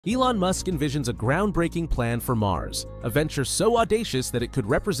Elon Musk envisions a groundbreaking plan for Mars, a venture so audacious that it could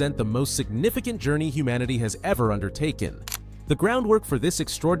represent the most significant journey humanity has ever undertaken. The groundwork for this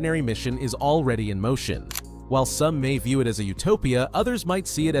extraordinary mission is already in motion. While some may view it as a utopia, others might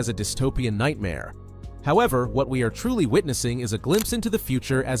see it as a dystopian nightmare. However, what we are truly witnessing is a glimpse into the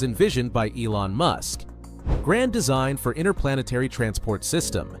future as envisioned by Elon Musk. Grand design for interplanetary transport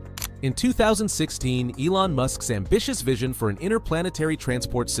system. In 2016, Elon Musk's ambitious vision for an interplanetary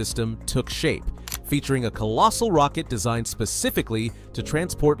transport system took shape, featuring a colossal rocket designed specifically to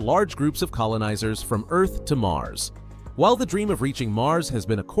transport large groups of colonizers from Earth to Mars. While the dream of reaching Mars has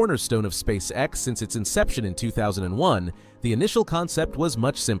been a cornerstone of SpaceX since its inception in 2001, the initial concept was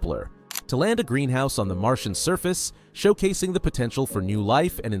much simpler: to land a greenhouse on the Martian surface, showcasing the potential for new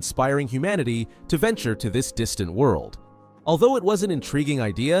life and inspiring humanity to venture to this distant world. Although it was an intriguing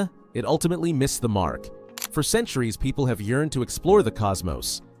idea, it ultimately missed the mark. For centuries, people have yearned to explore the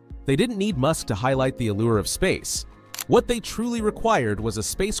cosmos. They didn't need Musk to highlight the allure of space. What they truly required was a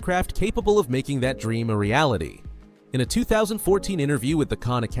spacecraft capable of making that dream a reality. In a 2014 interview with the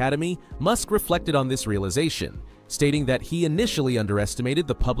Khan Academy, Musk reflected on this realization, stating that he initially underestimated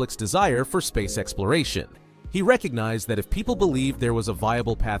the public's desire for space exploration. He recognized that if people believed there was a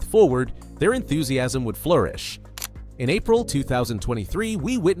viable path forward, their enthusiasm would flourish. In April 2023,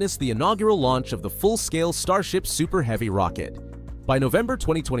 we witnessed the inaugural launch of the full-scale Starship Super Heavy rocket. By November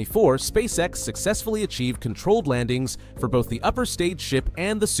 2024, SpaceX successfully achieved controlled landings for both the upper stage ship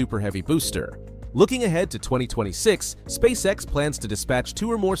and the Super Heavy booster. Looking ahead to 2026, SpaceX plans to dispatch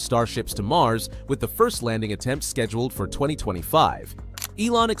 2 or more Starships to Mars, with the first landing attempt scheduled for 2025.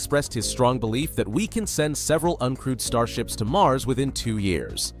 Elon expressed his strong belief that we can send several uncrewed Starships to Mars within 2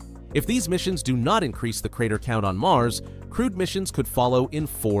 years. If these missions do not increase the crater count on Mars, crewed missions could follow in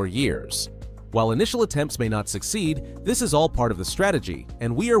 4 years. While initial attempts may not succeed, this is all part of the strategy,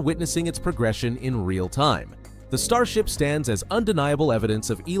 and we are witnessing its progression in real time. The Starship stands as undeniable evidence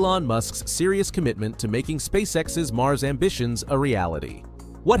of Elon Musk's serious commitment to making SpaceX's Mars ambitions a reality.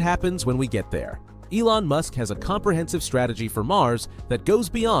 What happens when we get there? Elon Musk has a comprehensive strategy for Mars that goes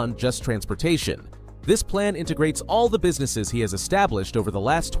beyond just transportation. This plan integrates all the businesses he has established over the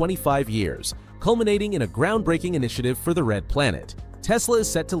last 25 years, culminating in a groundbreaking initiative for the Red Planet. Tesla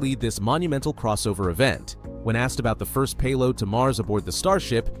is set to lead this monumental crossover event. When asked about the first payload to Mars aboard the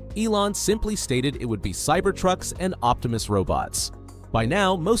Starship, Elon simply stated it would be Cybertrucks and Optimus robots. By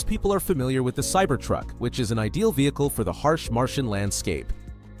now, most people are familiar with the Cybertruck, which is an ideal vehicle for the harsh Martian landscape.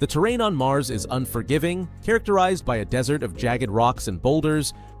 The terrain on Mars is unforgiving, characterized by a desert of jagged rocks and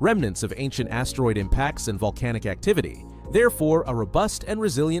boulders, remnants of ancient asteroid impacts and volcanic activity. Therefore, a robust and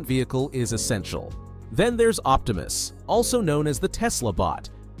resilient vehicle is essential. Then there's Optimus, also known as the Tesla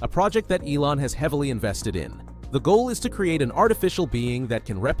bot, a project that Elon has heavily invested in. The goal is to create an artificial being that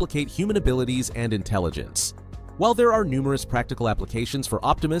can replicate human abilities and intelligence. While there are numerous practical applications for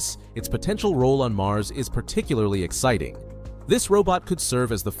Optimus, its potential role on Mars is particularly exciting. This robot could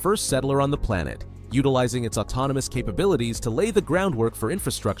serve as the first settler on the planet, utilizing its autonomous capabilities to lay the groundwork for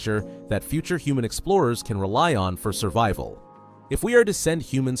infrastructure that future human explorers can rely on for survival. If we are to send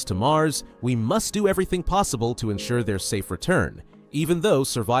humans to Mars, we must do everything possible to ensure their safe return, even though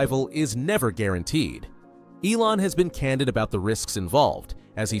survival is never guaranteed. Elon has been candid about the risks involved.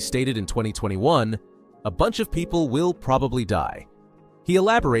 As he stated in 2021, "A bunch of people will probably die." He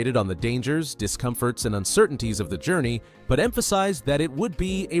elaborated on the dangers, discomforts, and uncertainties of the journey, but emphasized that it would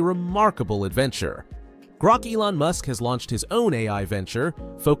be a remarkable adventure. Elon Musk has launched his own AI venture,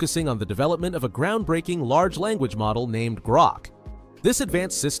 focusing on the development of a groundbreaking large language model named Grok. This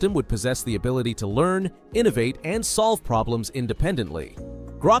advanced system would possess the ability to learn, innovate, and solve problems independently.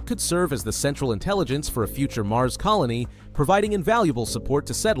 Grok could serve as the central intelligence for a future Mars colony, providing invaluable support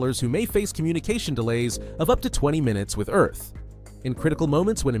to settlers who may face communication delays of up to 20 minutes with Earth. In critical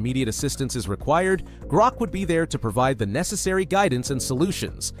moments when immediate assistance is required, Grok would be there to provide the necessary guidance and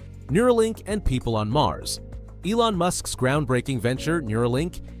solutions. Neuralink and people on Mars. Elon Musk's groundbreaking venture,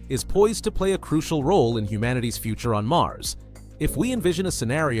 Neuralink, is poised to play a crucial role in humanity's future on Mars. If we envision a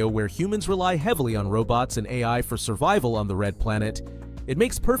scenario where humans rely heavily on robots and AI for survival on the Red Planet, it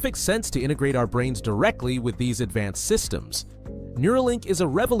makes perfect sense to integrate our brains directly with these advanced systems. Neuralink is a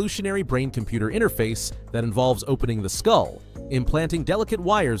revolutionary brain-computer interface that involves opening the skull, implanting delicate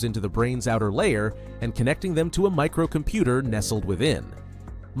wires into the brain's outer layer, and connecting them to a microcomputer nestled within.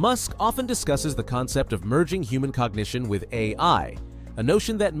 Musk often discusses the concept of merging human cognition with AI, a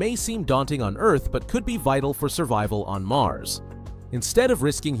notion that may seem daunting on Earth but could be vital for survival on Mars. Instead of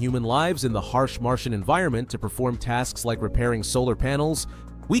risking human lives in the harsh Martian environment to perform tasks like repairing solar panels,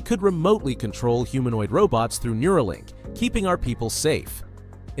 we could remotely control humanoid robots through Neuralink, keeping our people safe.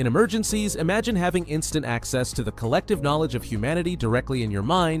 In emergencies, imagine having instant access to the collective knowledge of humanity directly in your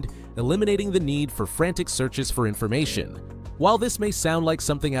mind, eliminating the need for frantic searches for information. While this may sound like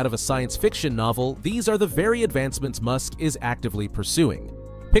something out of a science fiction novel, these are the very advancements Musk is actively pursuing.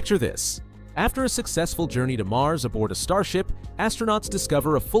 Picture this. After a successful journey to Mars aboard a Starship, astronauts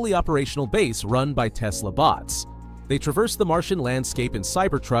discover a fully operational base run by Tesla bots. They traverse the Martian landscape in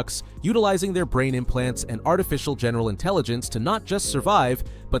Cybertrucks, utilizing their brain implants and artificial general intelligence to not just survive,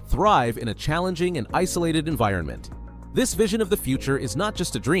 but thrive in a challenging and isolated environment. This vision of the future is not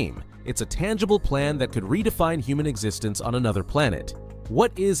just a dream, it's a tangible plan that could redefine human existence on another planet.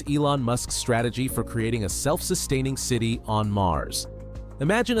 What is Elon Musk's strategy for creating a self-sustaining city on Mars?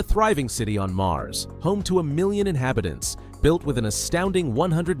 Imagine a thriving city on Mars, home to 1 million inhabitants, built with an astounding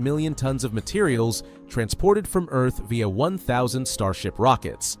 100 million tons of materials transported from Earth via 1,000 Starship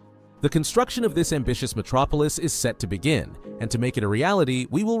rockets. The construction of this ambitious metropolis is set to begin, and to make it a reality,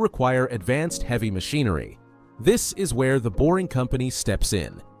 we will require advanced heavy machinery. This is where the Boring Company steps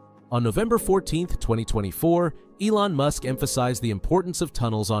in. On November 14, 2024, Elon Musk emphasized the importance of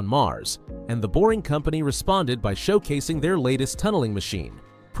tunnels on Mars, and the Boring Company responded by showcasing their latest tunneling machine,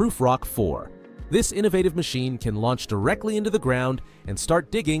 Proof-Rock 4. This innovative machine can launch directly into the ground and start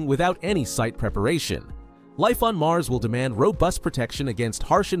digging without any site preparation. Life on Mars will demand robust protection against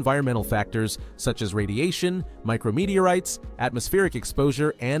harsh environmental factors such as radiation, micrometeorites, atmospheric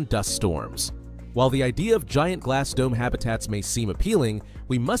exposure, and dust storms. While the idea of giant glass dome habitats may seem appealing,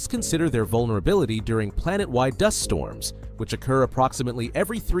 we must consider their vulnerability during planet-wide dust storms, which occur approximately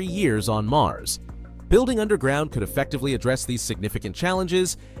every 3 years on Mars. Building underground could effectively address these significant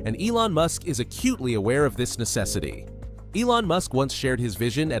challenges, and Elon Musk is acutely aware of this necessity. Elon Musk once shared his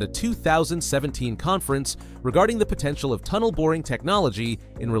vision at a 2017 conference regarding the potential of tunnel boring technology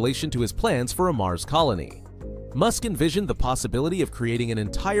in relation to his plans for a Mars colony. Musk envisioned the possibility of creating an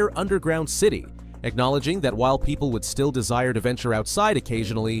entire underground city, acknowledging that while people would still desire to venture outside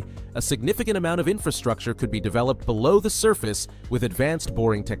occasionally, a significant amount of infrastructure could be developed below the surface with advanced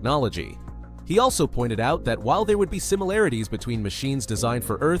boring technology. He also pointed out that while there would be similarities between machines designed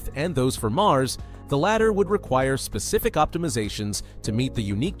for Earth and those for Mars, the latter would require specific optimizations to meet the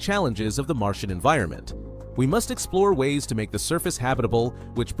unique challenges of the Martian environment. We must explore ways to make the surface habitable,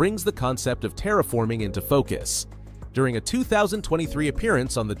 which brings the concept of terraforming into focus. During a 2023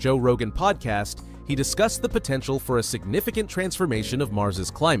 appearance on the Joe Rogan podcast, he discussed the potential for a significant transformation of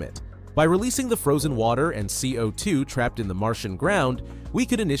Mars's climate. By releasing the frozen water and CO2 trapped in the Martian ground, we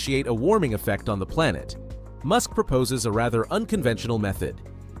could initiate a warming effect on the planet. Musk proposes a rather unconventional method: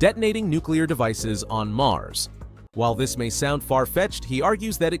 detonating nuclear devices on Mars. While this may sound far-fetched, he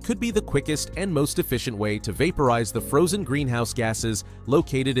argues that it could be the quickest and most efficient way to vaporize the frozen greenhouse gases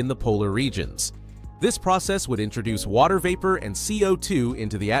located in the polar regions. This process would introduce water vapor and CO2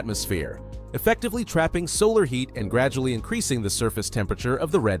 into the atmosphere, effectively trapping solar heat and gradually increasing the surface temperature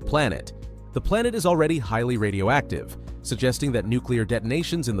of the red planet. The planet is already highly radioactive, suggesting that nuclear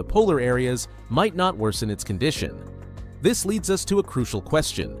detonations in the polar areas might not worsen its condition. This leads us to a crucial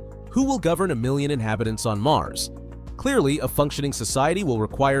question: who will govern 1 million inhabitants on Mars? Clearly, a functioning society will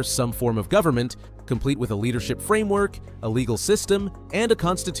require some form of government, complete with a leadership framework, a legal system, and a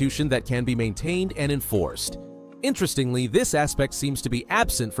constitution that can be maintained and enforced. Interestingly, this aspect seems to be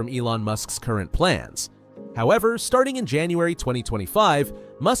absent from Elon Musk's current plans. However, starting in January 2025,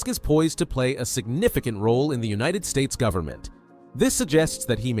 Musk is poised to play a significant role in the United States government. This suggests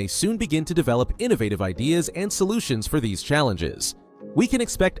that he may soon begin to develop innovative ideas and solutions for these challenges. We can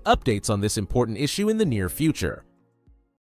expect updates on this important issue in the near future.